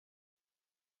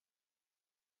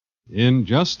In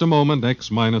just a moment,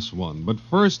 X minus one. But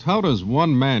first, how does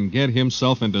one man get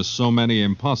himself into so many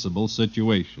impossible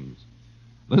situations?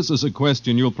 This is a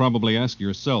question you'll probably ask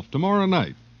yourself tomorrow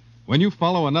night when you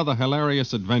follow another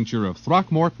hilarious adventure of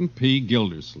Throckmorton P.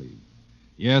 Gildersleeve.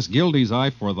 Yes, Gildy's eye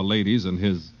for the ladies and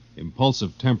his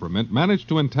impulsive temperament managed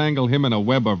to entangle him in a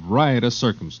web of riotous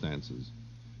circumstances.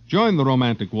 Join the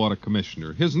romantic water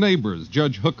commissioner, his neighbors,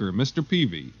 Judge Hooker, Mr.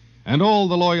 Peavy, and all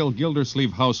the loyal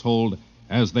Gildersleeve household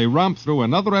as they romp through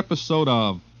another episode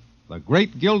of The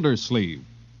Great Gildersleeve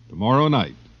tomorrow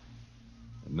night.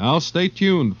 And now stay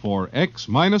tuned for X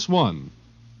minus one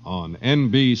on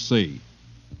NBC.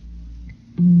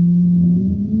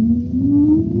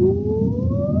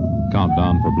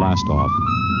 Countdown for blastoff.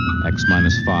 X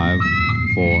minus 5,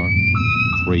 4,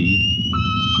 3,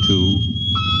 2,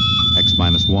 X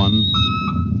minus 1,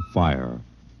 fire.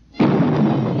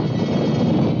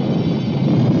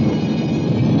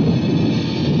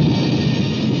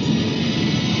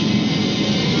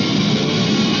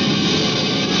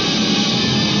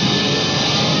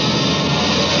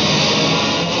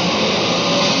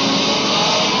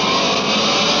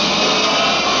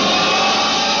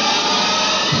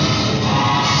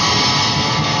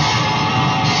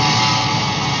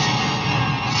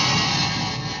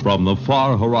 From the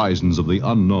far horizons of the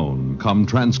unknown come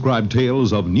transcribed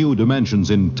tales of new dimensions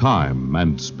in time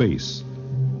and space.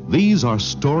 These are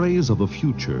stories of the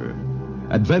future,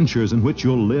 adventures in which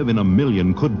you'll live in a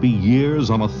million, could be years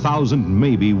on 1,000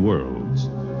 maybe worlds.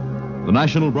 The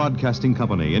National Broadcasting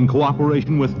Company, in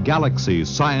cooperation with Galaxy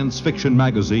Science Fiction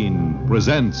Magazine,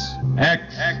 presents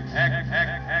X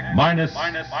minus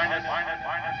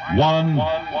one.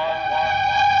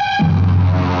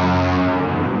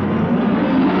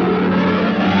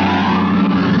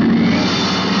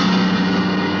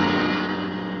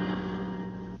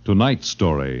 Tonight's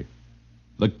story,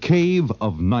 The Cave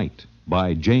of Night,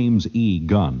 by James E.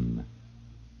 Gunn.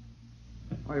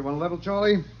 Oh, you want a level,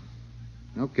 Charlie?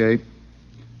 Okay.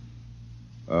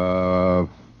 Though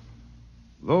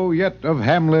yet of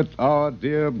Hamlet, our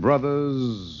dear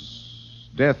brothers,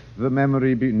 death the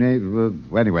memory be...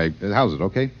 Anyway, how's it,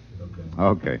 okay?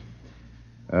 Okay.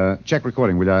 Check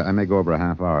recording, will you? I may go over a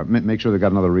half hour. Make sure they've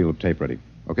got another reel of tape ready,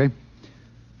 okay?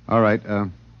 All right,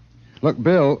 Look,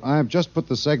 Bill, I've just put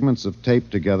the segments of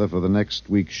tape together for the next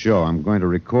week's show. I'm going to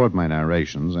record my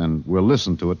narrations, and we'll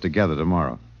listen to it together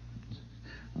tomorrow.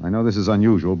 I know this is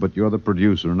unusual, but you're the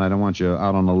producer, and I don't want you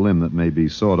out on a limb that may be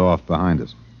sawed off behind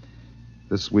us.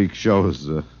 This week's show is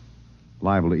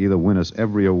liable to either win us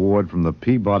every award from the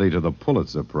Peabody to the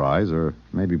Pulitzer Prize, or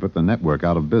maybe put the network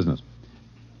out of business.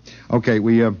 Okay,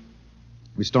 we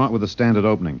start with a standard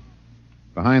opening.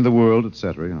 Behind the world,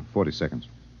 etc., 40 seconds.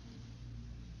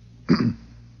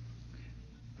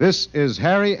 This is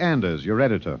Harry Anders, your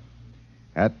editor.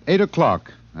 At 8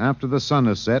 o'clock, after the sun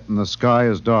has set and the sky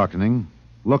is darkening,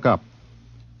 look up.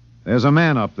 There's a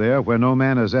man up there where no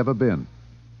man has ever been.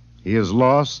 He is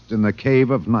lost in the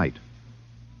cave of night.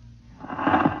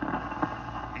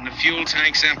 And the fuel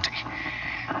tank's empty.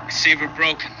 Receiver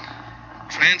broken.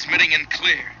 Transmitting and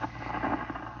clear.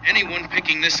 Anyone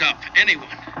picking this up, anyone.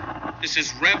 This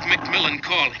is Rev McMillan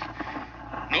calling.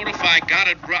 Notify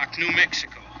Goddard Rock, New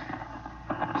Mexico.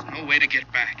 There's no way to get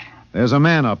back. There's a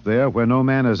man up there where no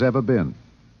man has ever been.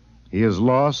 He is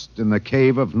lost in the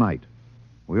cave of night.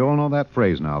 We all know that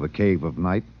phrase now, the cave of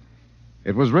night.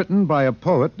 It was written by a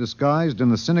poet disguised in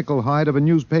the cynical hide of a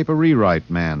newspaper rewrite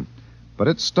man. But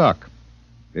it stuck.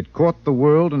 It caught the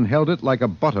world and held it like a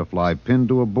butterfly pinned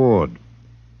to a board.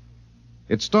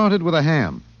 It started with a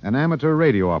ham, an amateur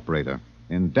radio operator,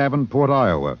 in Davenport,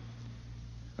 Iowa.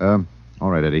 All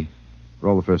right, Eddie.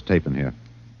 Roll the first tape in here.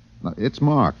 Now, it's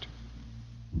marked.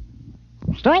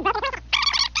 Am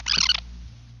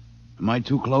I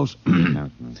too close?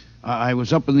 I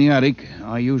was up in the attic.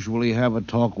 I usually have a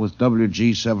talk with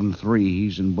WG73.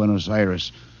 He's in Buenos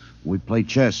Aires. We play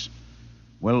chess.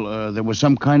 Well, there was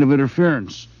some kind of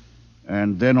interference.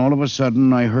 And then all of a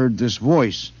sudden I heard this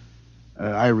voice.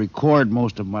 I record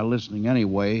most of my listening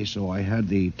anyway, so I had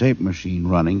the tape machine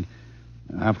running.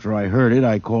 After I heard it,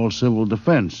 I called civil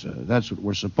defense. That's what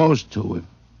we're supposed to.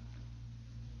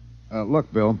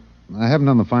 Look, Bill, I haven't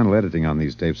done the final editing on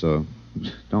these tapes, so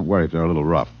don't worry if they're a little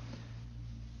rough.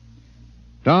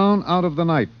 Down out of the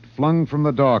night, flung from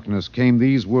the darkness, came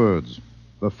these words,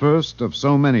 the first of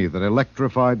so many that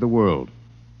electrified the world.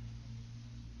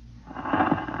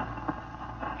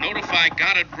 Notify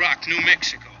Goddard Rock, New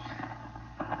Mexico.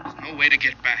 There's no way to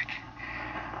get back.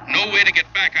 No way to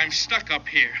get back. I'm stuck up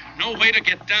here. No way to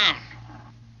get down.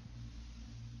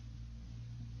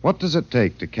 What does it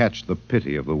take to catch the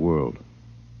pity of the world?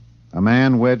 A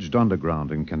man wedged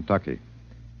underground in Kentucky.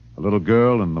 A little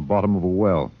girl in the bottom of a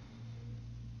well.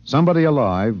 Somebody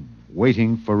alive,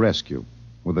 waiting for rescue,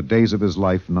 with the days of his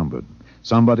life numbered.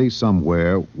 Somebody,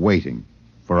 somewhere, waiting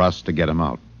for us to get him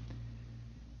out.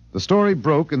 The story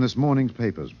broke in this morning's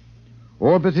papers.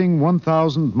 Orbiting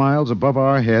 1,000 miles above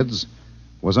our heads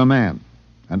was a man,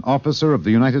 an officer of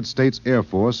the United States Air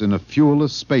Force in a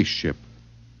fuelless spaceship.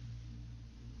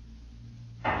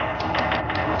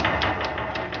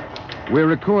 We're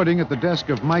recording at the desk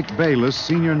of Mike Bayless,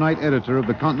 senior night editor of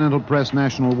the Continental Press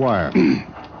National Wire.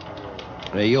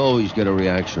 Hey, you always get a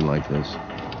reaction like this.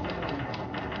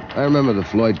 I remember the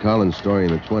Floyd Collins story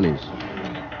in the 20s.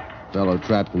 Fellow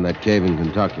trapped in that cave in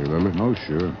Kentucky, remember? Oh,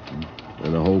 sure.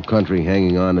 And the whole country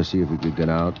hanging on to see if he could get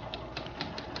out.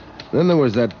 Then there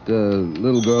was that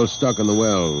little girl stuck in the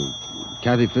well.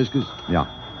 Kathy Fiskus? Yeah.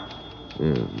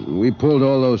 We pulled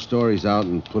all those stories out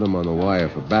and put them on the wire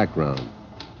for background.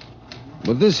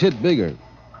 But this hit bigger.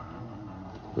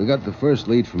 We got the first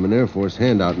lead from an Air Force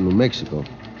handout in New Mexico.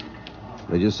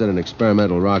 They just said an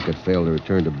experimental rocket failed to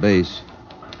return to base.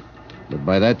 But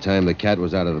by that time, the cat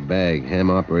was out of the bag. Ham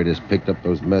operators picked up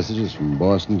those messages from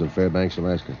Boston to Fairbanks,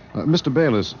 Alaska. Mr.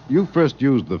 Bayless, you first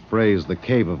used the phrase the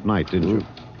cave of night, didn't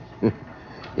you?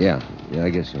 Yeah, I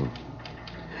guess so.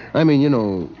 I mean, you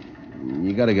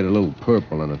got to get a little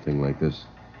purple on a thing like this.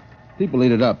 People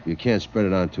eat it up. You can't spread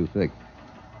it on too thick.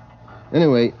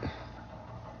 Anyway,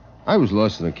 I was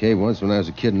lost in a cave once when I was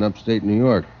a kid in upstate New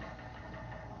York.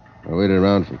 I waited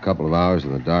around for a couple of hours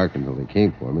in the dark until they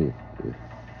came for me.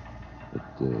 It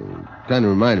kind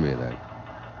of reminded me of that.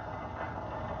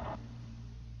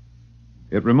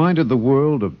 It reminded the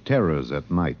world of terrors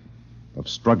at night, of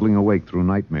struggling awake through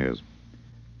nightmares.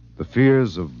 The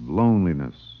fears of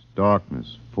loneliness,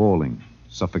 darkness, falling,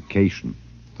 suffocation,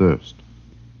 thirst.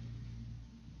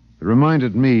 It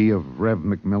reminded me of Rev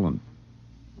McMillan.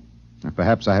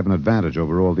 Perhaps I have an advantage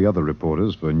over all the other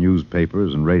reporters for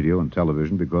newspapers and radio and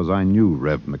television because I knew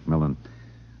Rev McMillan.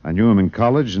 I knew him in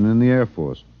college and in the Air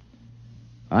Force.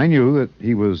 I knew that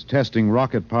he was testing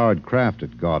rocket-powered craft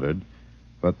at Goddard,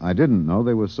 but I didn't know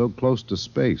they were so close to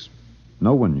space.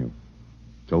 No one knew,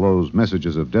 till those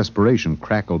messages of desperation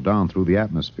crackled down through the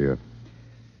atmosphere.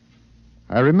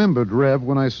 I remembered Rev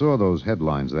when I saw those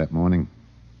headlines that morning.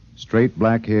 Straight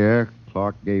black hair,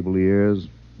 Clark Gable ears,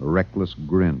 a reckless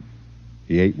grin.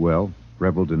 He ate well,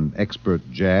 reveled in expert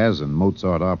jazz and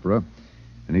Mozart opera,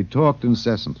 and he talked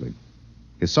incessantly.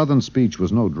 His southern speech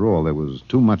was no drawl. There was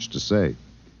too much to say.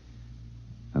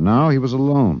 And now he was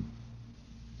alone.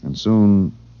 And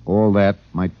soon all that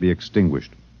might be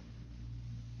extinguished.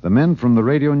 The men from the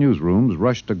radio newsrooms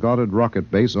rushed to Goddard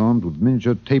Rocket Base armed with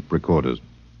miniature tape recorders.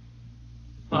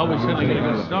 Oh, we certainly get a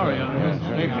good story on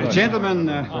it. Gentlemen,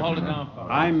 Hold it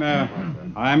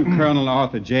down. I'm Colonel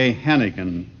Arthur J.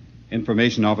 Hannigan,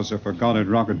 Information Officer for Goddard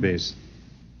Rocket Base.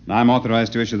 And I'm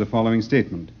authorized to issue the following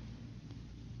statement.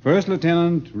 First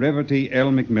Lieutenant Reverty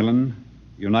L. McMillan,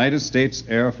 United States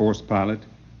Air Force pilot,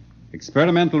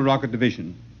 Experimental Rocket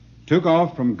Division, took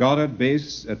off from Goddard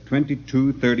Base at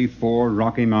 22:34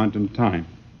 Rocky Mountain time.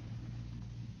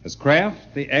 His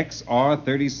craft, the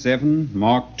XR-37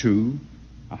 Mark II,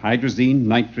 a hydrazine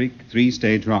nitric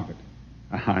three-stage rocket.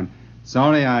 I'm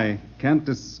sorry I can't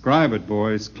describe it,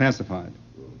 boys. Classified.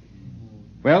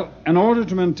 Well, in order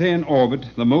to maintain orbit,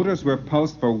 the motors were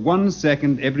pulsed for 1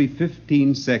 second every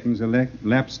 15 seconds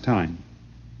elapsed time.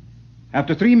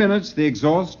 After 3 minutes, the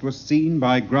exhaust was seen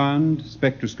by ground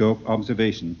spectroscope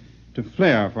observation to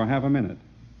flare for half a minute.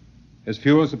 His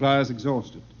fuel supply is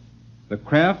exhausted. The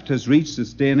craft has reached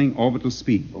sustaining orbital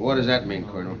speed. What does that mean,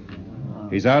 Colonel?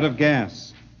 He's out of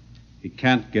gas. He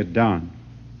can't get down.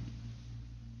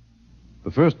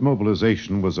 The first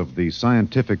mobilization was of the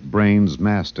scientific brains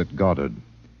massed at Goddard.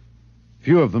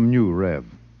 Few of them knew Rev.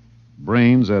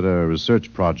 Brains at a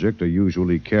research project are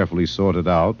usually carefully sorted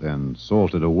out and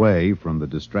salted away from the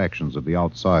distractions of the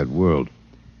outside world.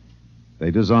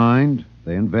 They designed,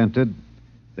 they invented,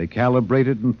 they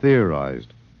calibrated and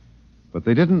theorized. But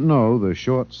they didn't know the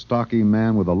short, stocky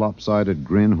man with a lopsided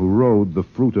grin who rode the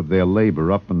fruit of their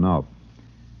labor up and out,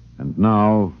 and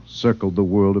now circled the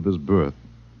world of his birth,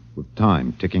 with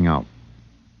time ticking out.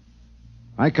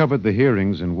 I covered the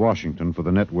hearings in Washington for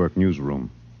the network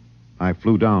newsroom. I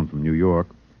flew down from New York,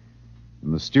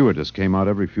 and the stewardess came out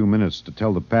every few minutes to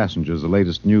tell the passengers the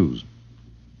latest news.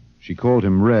 She called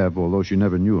him Rev, although she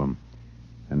never knew him,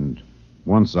 and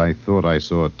once I thought I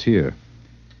saw a tear.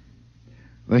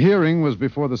 The hearing was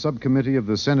before the subcommittee of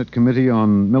the Senate Committee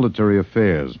on Military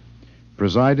Affairs.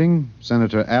 Presiding,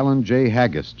 Senator Alan J.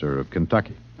 Haggister of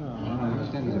Kentucky. All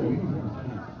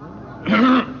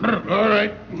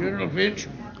right, General Finch.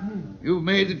 You've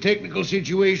made the technical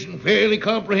situation fairly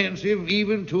comprehensive,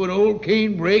 even to an old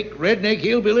cane-brake, redneck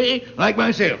hillbilly like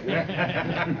myself.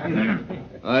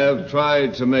 I have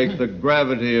tried to make the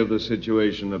gravity of the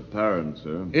situation apparent,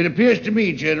 sir. It appears to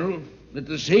me, General, that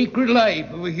the sacred life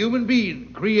of a human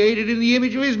being created in the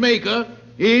image of his maker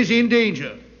is in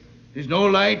danger. It's no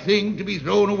light thing to be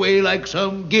thrown away like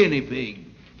some guinea pig.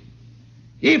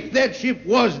 If that ship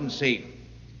wasn't safe,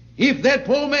 if that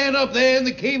poor man up there in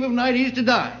the Cave of Night is to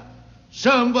die,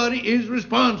 somebody is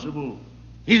responsible.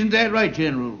 Isn't that right,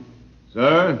 General?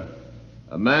 Sir,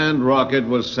 a manned rocket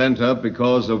was sent up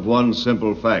because of one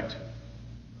simple fact.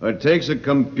 It takes a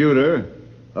computer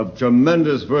of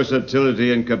tremendous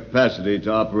versatility and capacity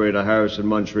to operate a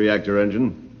Harrison-Munch reactor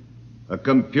engine. A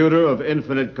computer of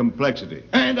infinite complexity.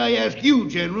 And I ask you,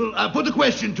 General, I put the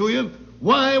question to you,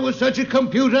 why was such a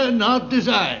computer not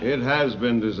designed? It has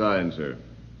been designed, sir.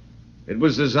 It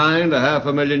was designed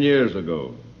 500,000 years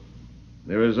ago.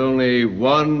 There is only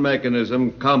one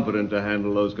mechanism competent to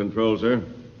handle those controls, sir.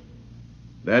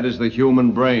 That is the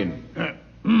human brain.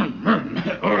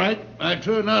 All right. I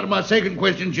turn now to my second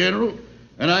question, General,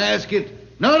 and I ask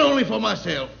it not only for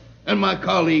myself and my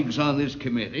colleagues on this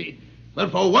committee, but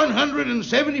for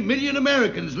 170 million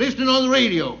Americans listening on the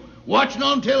radio, watching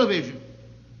on television.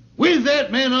 With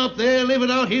that man up there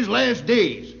living out his last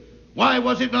days, why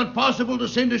was it not possible to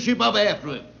send a ship up after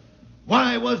him?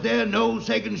 Why was there no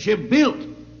second ship built?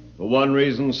 For one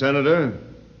reason, Senator,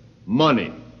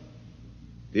 money.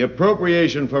 The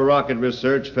appropriation for rocket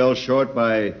research fell short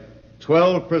by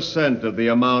 12% of the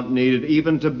amount needed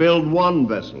even to build one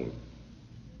vessel.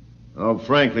 Oh,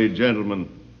 frankly, gentlemen,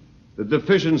 the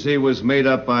deficiency was made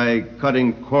up by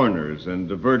cutting corners and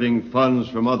diverting funds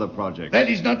from other projects. That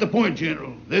is not the point,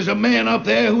 General. There's a man up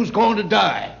there who's going to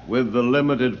die. With the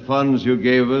limited funds you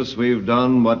gave us, we've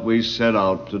done what we set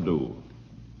out to do.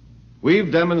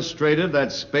 We've demonstrated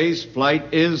that space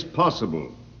flight is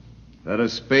possible, that a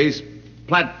space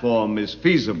platform is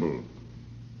feasible.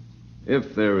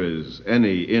 If there is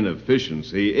any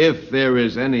inefficiency, if there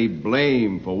is any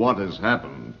blame for what has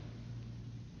happened,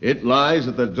 it lies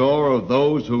at the door of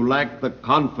those who lack the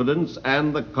confidence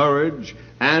and the courage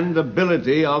and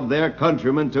ability of their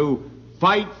countrymen to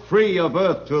fight free of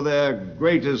Earth to their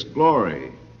greatest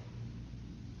glory.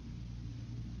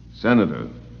 Senator,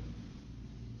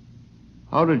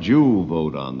 how did you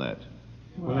vote on that?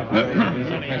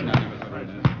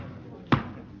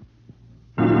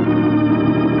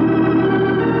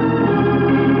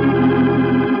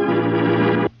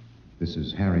 This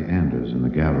is Harry Anders in the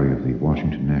gallery of the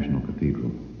Washington National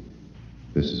Cathedral.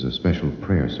 This is a special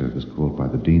prayer service called by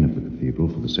the Dean of the Cathedral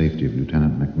for the safety of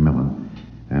Lieutenant McMillan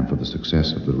and for the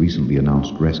success of the recently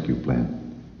announced rescue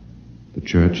plan. The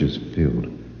church is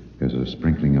filled. There's a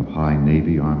sprinkling of high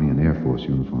Navy, Army, and Air Force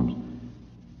uniforms.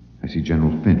 I see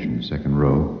General Finch in the second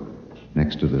row,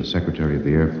 next to the Secretary of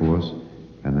the Air Force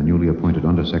and the newly appointed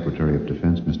Undersecretary of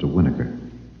Defense, Mr. Winokur.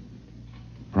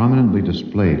 Prominently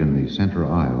displayed in the center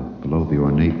aisle, below the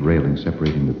ornate railing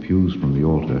separating the pews from the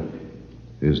altar,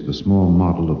 is the small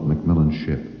model of McMillan's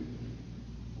ship.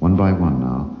 One by one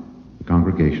now, the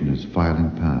congregation is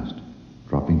filing past,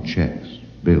 dropping checks,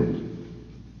 bills.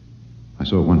 I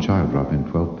saw one child drop in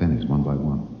 12 pennies, one by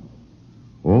one.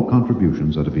 All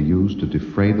contributions are to be used to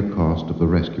defray the cost of the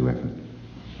rescue effort.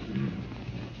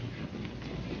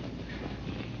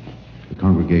 The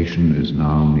congregation is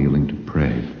now kneeling to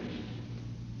pray.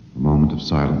 A moment of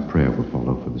silent prayer will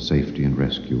follow for the safety and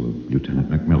rescue of Lieutenant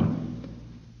McMillan.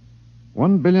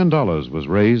 $1 billion was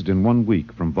raised in 1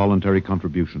 week from voluntary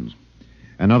contributions.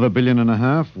 Another $1.5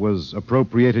 billion was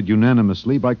appropriated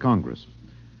unanimously by Congress.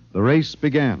 The race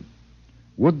began.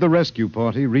 Would the rescue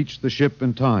party reach the ship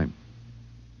in time?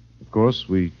 Of course,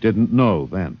 we didn't know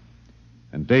then.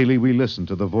 And daily we listened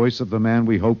to the voice of the man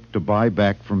we hoped to buy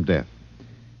back from death.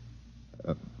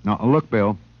 Now, look,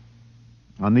 Bill,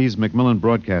 on these McMillan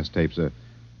broadcast tapes,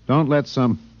 don't let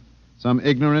some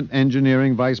ignorant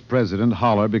engineering vice president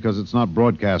holler because it's not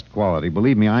broadcast quality.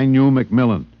 Believe me, I knew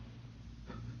McMillan.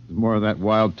 There's more of that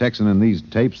wild Texan in these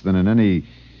tapes than in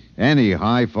any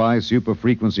hi-fi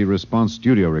super-frequency response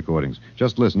studio recordings.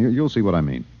 Just listen. You'll see what I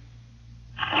mean.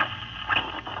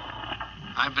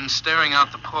 I've been staring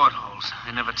out the portholes.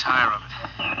 I never tire of it.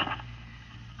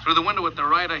 Through the window at the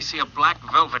right, I see a black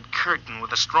velvet curtain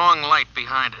with a strong light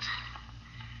behind it.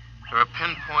 There are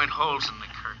pinpoint holes in the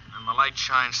curtain, and the light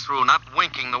shines through, not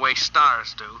winking the way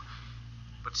stars do,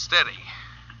 but steady.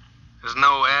 There's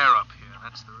no air up here.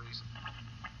 That's the reason.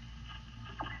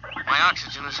 My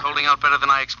oxygen is holding out better than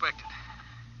I expected.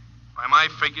 By my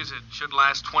figures, it should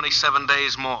last 27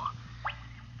 days more.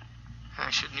 I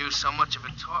shouldn't use so much of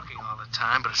it talking all the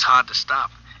time, but it's hard to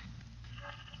stop.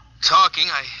 Talking,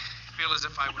 I feel as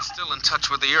if I was still in touch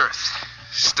with the Earth.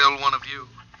 Still one of you.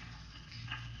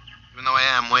 Even though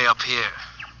I am way up here.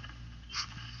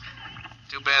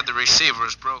 Too bad the receiver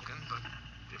is broken, but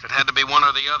if it had to be one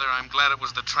or the other, I'm glad it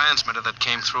was the transmitter that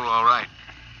came through all right.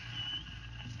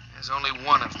 There's only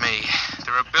one of me.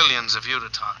 There are billions of you to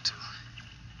talk to.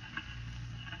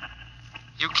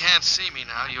 You can't see me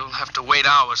now. You'll have to wait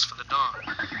hours for the dawn.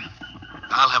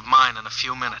 I'll have mine in a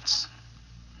few minutes.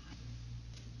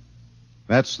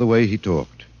 That's the way he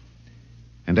talked.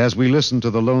 And as we listened to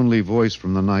the lonely voice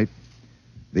from the night,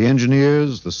 the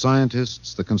engineers, the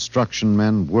scientists, the construction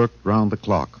men worked round the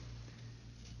clock.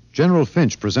 General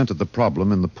Finch presented the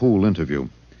problem in the pool interview.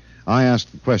 I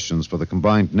asked the questions for the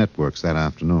combined networks that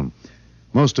afternoon.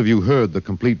 Most of you heard the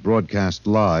complete broadcast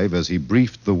live as he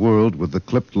briefed the world with the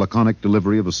clipped, laconic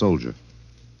delivery of a soldier.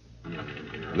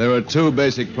 There are two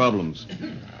basic problems.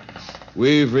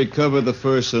 We've recovered the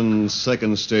first and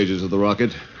second stages of the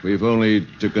rocket. We've only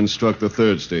to construct the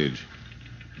third stage.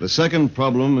 The second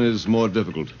problem is more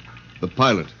difficult. The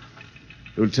pilot.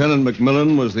 Lieutenant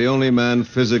McMillan was the only man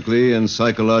physically and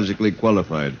psychologically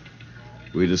qualified.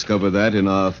 We discovered that in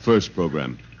our first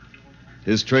program.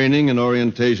 His training and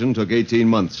orientation took 18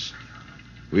 months.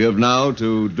 We have now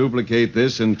to duplicate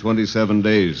this in 27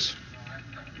 days.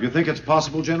 You think it's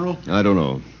possible, General? I don't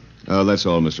know. That's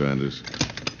all, Mr. Anders.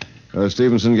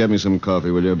 Stevenson, get me some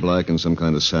coffee, will you? Black and some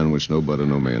kind of sandwich, no butter,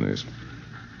 no mayonnaise.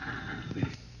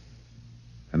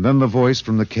 And then the voice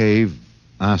from the cave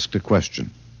asked a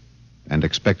question and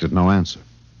expected no answer.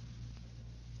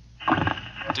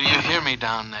 Do you hear me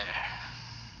down there?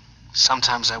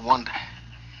 Sometimes I wonder.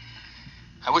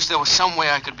 I wish there was some way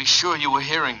I could be sure you were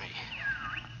hearing me.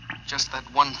 Just that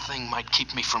one thing might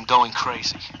keep me from going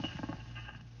crazy.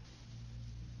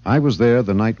 I was there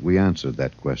the night we answered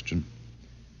that question.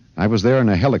 I was there in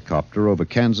a helicopter over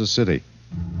Kansas City.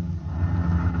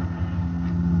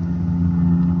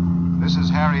 This is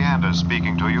Harry Anders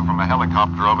speaking to you from a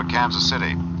helicopter over Kansas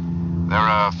City. There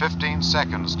are 15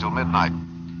 seconds till midnight.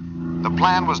 The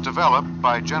plan was developed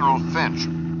by General Finch.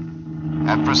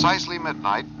 At precisely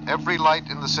midnight, every light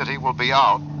in the city will be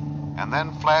out and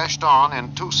then flashed on in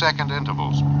 2-second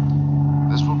intervals.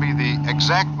 This will be the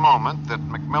exact moment that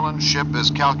McMillan's ship is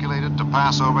calculated to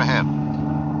pass overhead.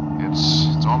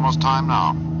 It's almost time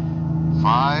now.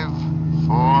 5,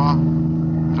 4,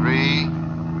 3,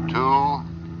 2,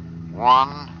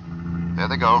 1. There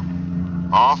they go.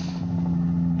 Off.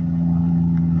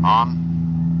 On.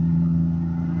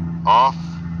 Off.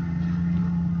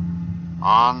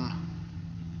 On.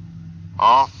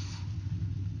 Off.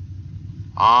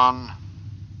 On.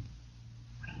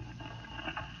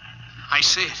 I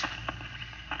see it.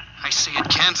 I see it.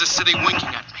 Kansas City winking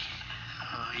at me.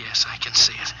 Oh, yes, I can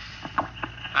see it.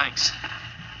 Thanks.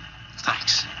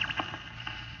 Thanks.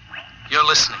 You're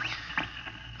listening.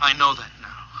 I know that now.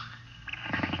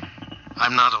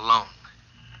 I'm not alone.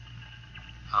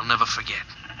 I'll never forget.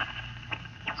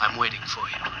 I'm waiting for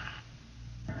you.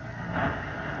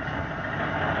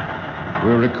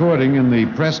 We're recording in the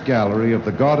press gallery of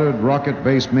the Goddard Rocket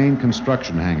Base main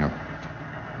construction hangar.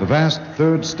 The vast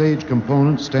third stage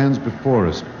component stands before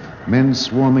us, men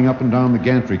swarming up and down the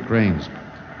gantry cranes.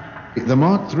 The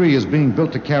Mark III is being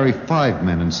built to carry 5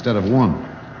 men instead of 1.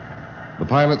 The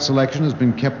pilot selection has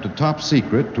been kept a top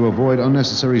secret to avoid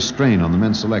unnecessary strain on the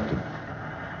men selected.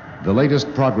 The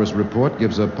latest progress report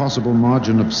gives a possible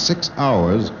margin of 6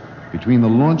 hours between the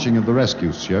launching of the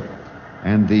rescue ship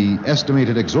and the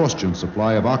estimated exhaustion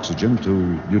supply of oxygen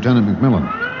to Lieutenant McMillan.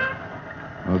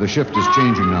 The shift is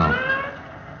changing now.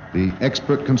 The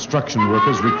expert construction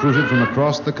workers recruited from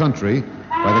across the country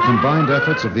by the combined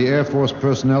efforts of the Air Force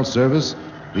Personnel Service,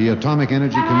 the Atomic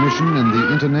Energy Commission, and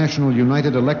the International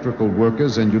United Electrical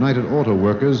Workers and United Auto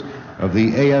Workers of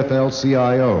the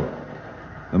AFL-CIO.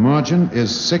 The margin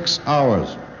is 6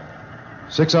 hours.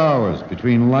 6 hours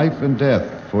between life and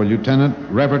death for Lieutenant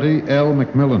Reverdy L.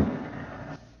 McMillan.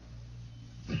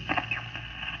 An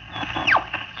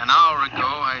hour ago,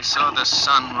 I saw the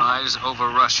sun rise over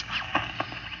Russia.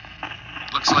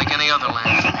 It looks like any other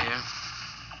land from here.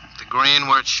 The green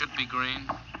where it should be green.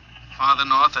 Farther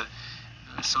north, a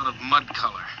sort of mud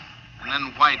color. And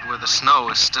then white where the snow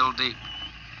is still deep.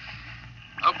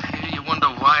 Up here, you wonder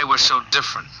why we're so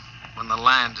different when the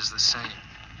land is the same.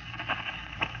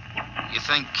 You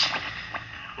think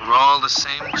we're all the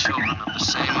same children of the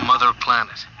same mother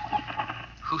planet.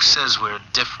 Who says we're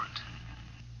different?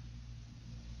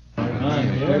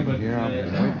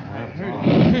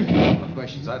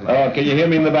 Can you hear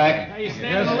me in the back? Hey, you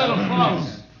stand a little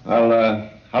close. Well,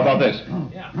 how about this?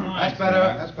 Yeah. That's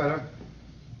better. That's better.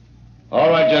 All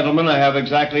right, gentlemen, I have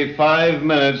exactly 5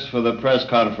 minutes for the press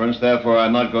conference. Therefore,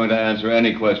 I'm not going to answer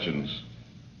any questions.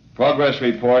 Progress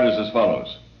report is as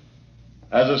follows.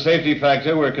 As a safety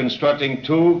factor, we're constructing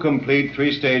 2 complete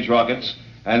 3-stage rockets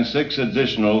and 6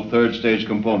 additional 3rd-stage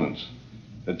components.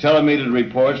 The telemetered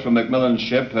reports from McMillan's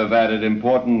ship have added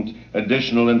important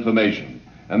additional information,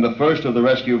 and the first of the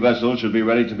rescue vessels should be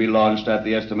ready to be launched at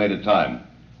the estimated time,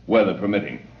 weather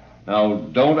permitting. Now,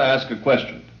 don't ask a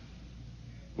question.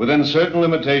 Within certain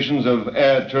limitations of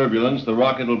air turbulence, the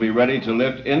rocket will be ready to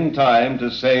lift in time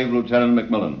to save Lieutenant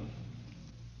McMillan.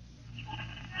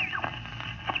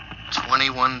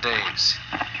 21 days.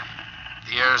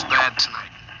 The air's bad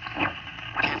tonight.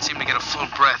 Can't seem to get a full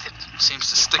breath. It seems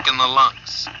to stick in the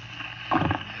lungs.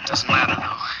 It doesn't matter,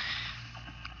 though.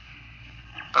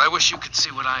 But I wish you could see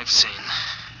what I've seen.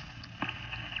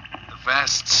 The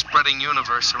vast, spreading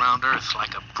universe around Earth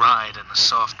like a bride in a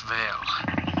soft veil.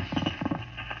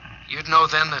 You'd know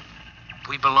then that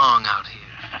we belong out here.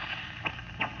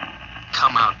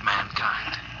 Come out,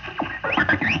 mankind.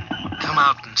 Come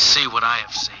out and see what I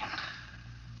have seen.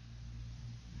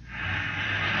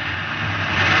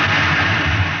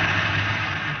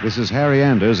 This is Harry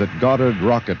Anders at Goddard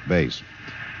Rocket Base.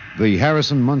 The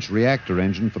Harrison Munch reactor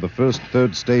engine for the first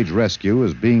 3rd-stage rescue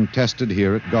is being tested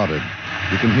here at Goddard.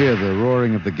 You can hear the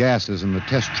roaring of the gases in the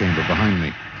test chamber behind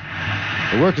me.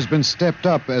 The work has been stepped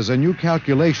up as a new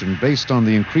calculation based on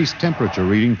the increased temperature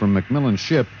reading from McMillan's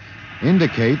ship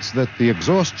indicates that the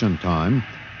exhaustion time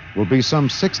will be some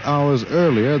 6 hours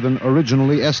earlier than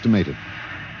originally estimated.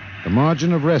 The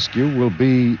margin of rescue will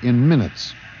be in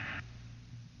minutes.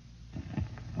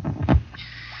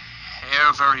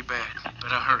 Air very bad.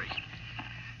 Better hurry.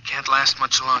 Can't last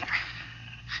much longer.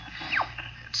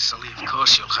 And Sully, of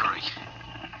course you'll hurry.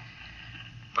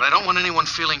 But I don't want anyone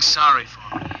feeling sorry for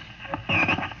me.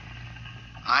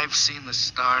 I've seen the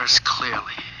stars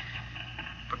clearly.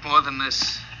 But more than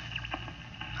this,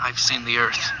 I've seen the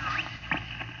Earth.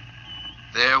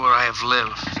 There where I have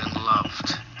lived and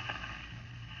loved.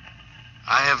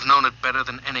 I have known it better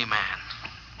than any man.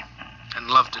 And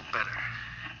loved it better.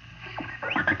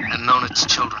 And known its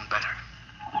children better.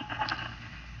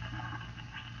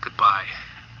 Goodbye.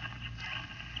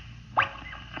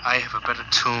 I have a better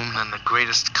tomb than the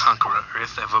greatest conqueror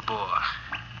Earth ever bore.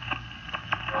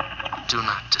 Do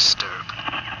not disturb.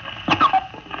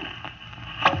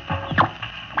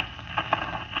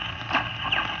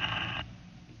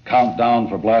 Countdown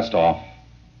for blastoff.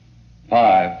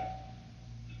 5,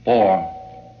 4,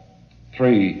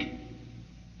 3,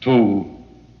 2,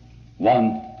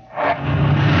 1.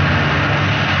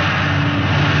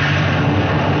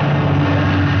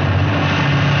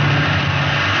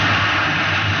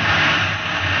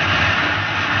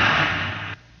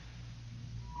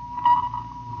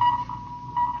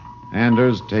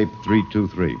 Anders, tape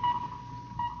 323.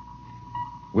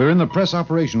 We're in the press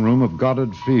operation room of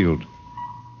Goddard Field.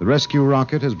 The rescue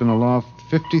rocket has been aloft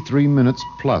 53 minutes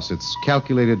plus. Its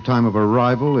calculated time of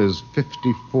arrival is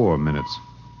 54 minutes.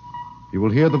 You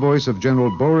will hear the voice of General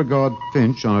Beauregard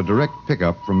Finch on a direct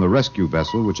pickup from the rescue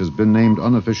vessel, which has been named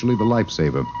unofficially the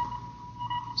Lifesaver.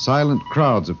 Silent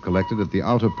crowds have collected at the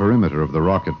outer perimeter of the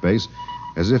rocket base,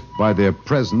 as if by their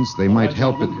presence they might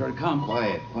help it. Here it comes.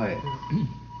 Quiet.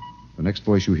 The next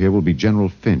voice you hear will be General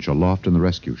Finch aloft in the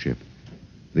rescue ship.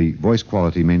 The voice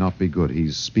quality may not be good.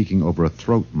 He's speaking over a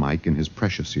throat mic in his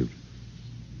pressure suit.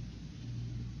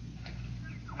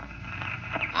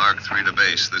 Mark 3 to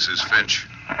base. This is Finch.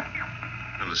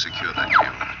 We'll secure that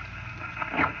field.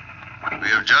 We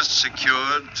have just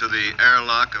secured to the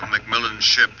airlock of McMillan's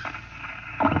ship.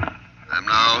 I'm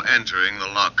now entering the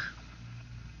lock.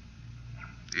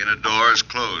 The inner door is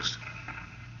closed.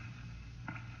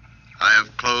 I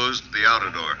have closed the outer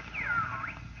door.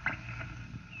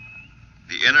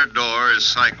 The inner door is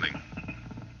cycling.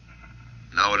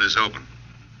 Now it is open.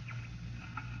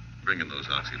 Bring in those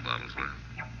oxy bottles, will you?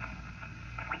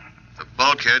 The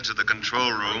bulkheads of the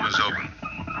control room is open.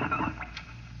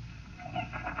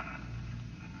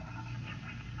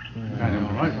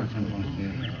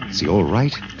 Is he all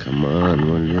right? Come on,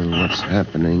 will you? What's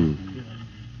happening?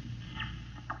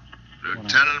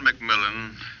 Lieutenant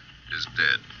McMillan is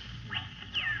dead.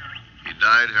 He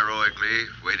died heroically,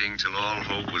 waiting till all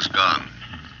hope was gone,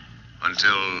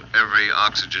 until every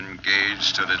oxygen gauge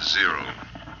stood at 0.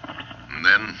 And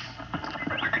then,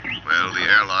 well, the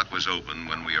airlock was open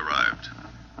when we arrived.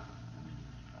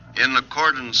 In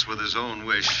accordance with his own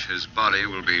wish, his body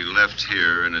will be left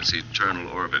here in its eternal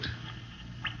orbit.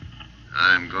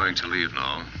 I'm going to leave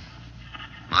now.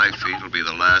 My feet will be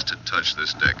the last to touch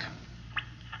this deck.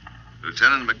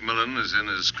 Lieutenant McMillan is in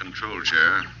his control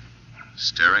chair,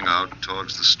 staring out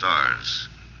towards the stars.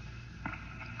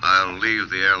 I'll leave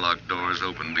the airlock doors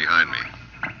open behind me.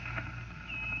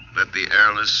 Let the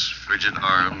airless, frigid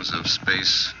arms of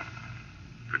space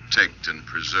protect and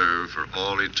preserve for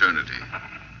all eternity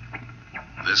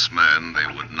this man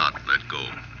they would not let go.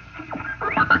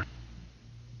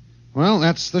 Well,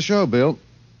 that's the show, Bill.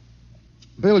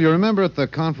 Bill, you remember at the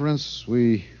conference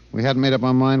we hadn't made up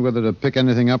our mind whether to pick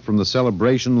anything up from the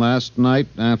celebration last night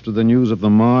after the news of the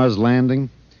Mars landing?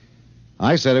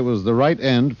 I said it was the right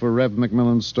end for Rev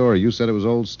McMillan's story. You said it was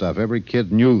old stuff. Every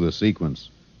kid knew the sequence.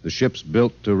 The ships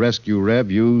built to rescue Rev,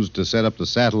 used to set up the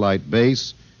satellite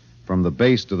base, from the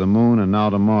base to the moon and now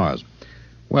to Mars.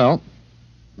 Well,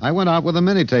 I went out with a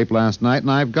mini-tape last night, and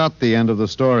I've got the end of the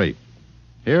story.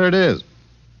 Here it is.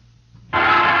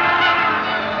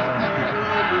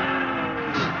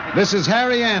 This is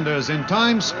Harry Anders in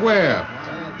Times Square.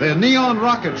 The neon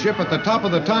rocket ship at the top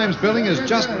of the Times building has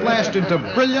just flashed into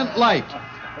brilliant light.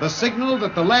 The signal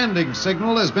that the landing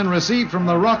signal has been received from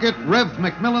the rocket Rev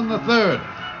McMillan III.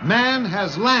 Man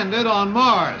has landed on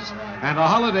Mars. And a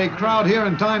holiday crowd here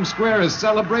in Times Square is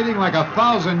celebrating like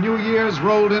 1,000 New Years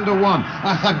rolled into one.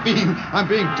 I'm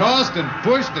being tossed and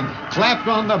pushed and clapped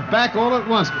on the back all at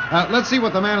once. Let's see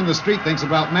what the man on the street thinks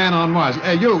about Man on Mars.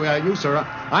 You, sir.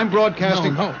 I'm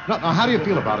broadcasting. No. How do you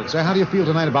feel about it, sir? How do you feel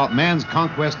tonight about man's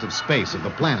conquest of space, of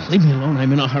the planet? Leave me alone.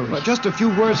 I'm in a hurry. Well, just a few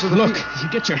words to the... Look, you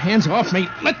get your hands off me.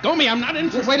 Let go of me. I'm not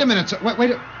interested. Wait a minute, sir.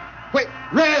 Wait.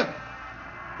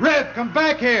 Rev, come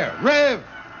back here. Rev!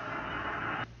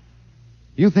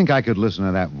 You think I could listen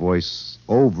to that voice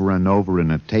over and over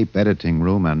in a tape editing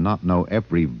room and not know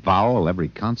every vowel, every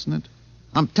consonant?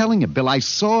 I'm telling you, Bill, I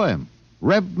saw him.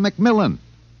 Rev McMillan.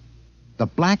 The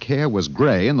black hair was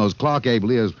gray and those Clark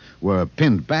Gable ears were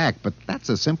pinned back, but that's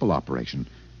a simple operation.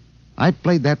 I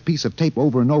played that piece of tape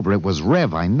over and over. It was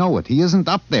Rev, I know it. He isn't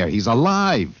up there. He's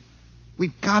alive.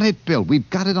 We've got it, Bill. We've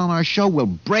got it on our show. We'll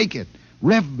break it.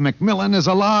 Rev McMillan is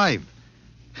alive.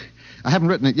 I haven't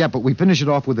written it yet, but we finish it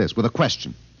off with this, with a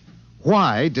question.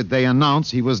 Why did they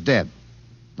announce he was dead?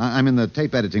 I'm in the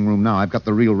tape editing room now. I've got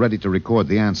the reel ready to record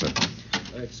the answer.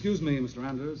 Excuse me, Mr.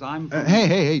 Anders. I'm...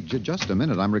 Hey, just a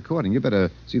minute. I'm recording. You better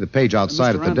see the page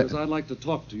outside Mr. at the... Anders, I'd like to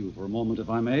talk to you for a moment,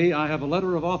 if I may. I have a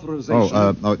letter of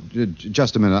authorization...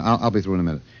 Just a minute. I'll be through in a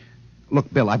minute.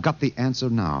 Look, Bill, I've got the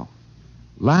answer now.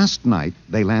 Last night,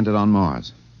 they landed on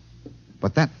Mars.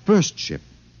 But that first ship,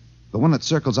 the one that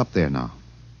circles up there now,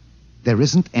 there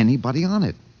isn't anybody on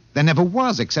it. There never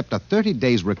was, except a 30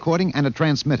 days recording and a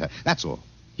transmitter. That's all.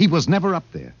 He was never up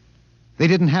there. They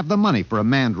didn't have the money for a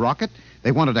manned rocket.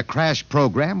 They wanted a crash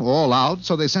program all out,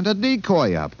 so they sent a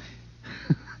decoy up.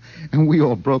 And we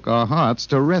all broke our hearts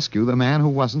to rescue the man who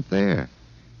wasn't there.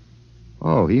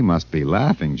 Oh, he must be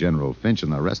laughing, General Finch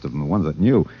and the rest of them, the ones that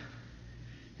knew.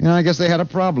 Yeah, I guess they had a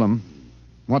problem.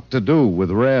 What to do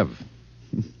with Rev?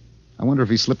 I wonder if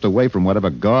he slipped away from whatever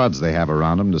guards they have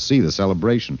around him to see the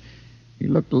celebration. He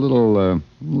looked a little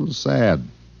sad.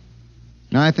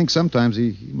 Now, I think sometimes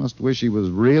he must wish he was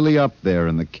really up there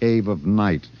in the cave of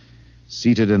night,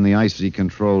 seated in the icy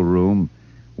control room,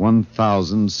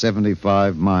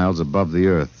 1,075 miles above the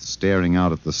Earth, staring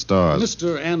out at the stars.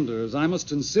 Mr. Anders, I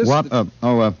must insist... What?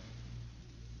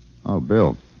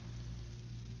 Bill.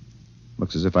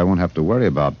 Looks as if I won't have to worry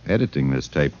about editing this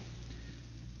tape.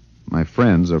 My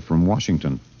friends are from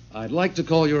Washington. I'd like to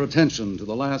call your attention to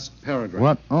the last paragraph.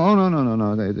 What? Oh,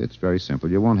 no. It's very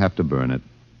simple. You won't have to burn it.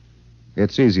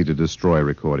 It's easy to destroy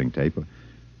recording tape.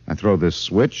 I throw this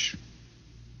switch.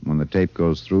 When the tape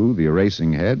goes through the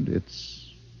erasing head, it's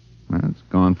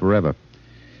gone forever.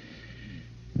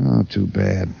 Oh, too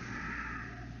bad.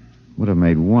 Would have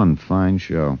made one fine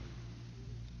show.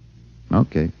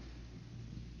 Okay.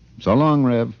 So long,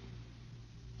 Rev.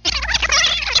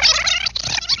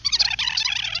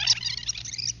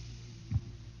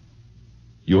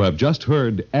 You have just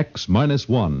heard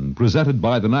X-1, presented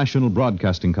by the National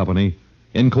Broadcasting Company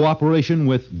in cooperation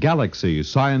with Galaxy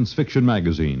Science Fiction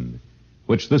Magazine,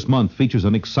 which this month features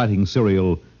an exciting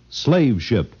serial, Slave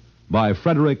Ship, by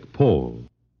Frederick Pohl.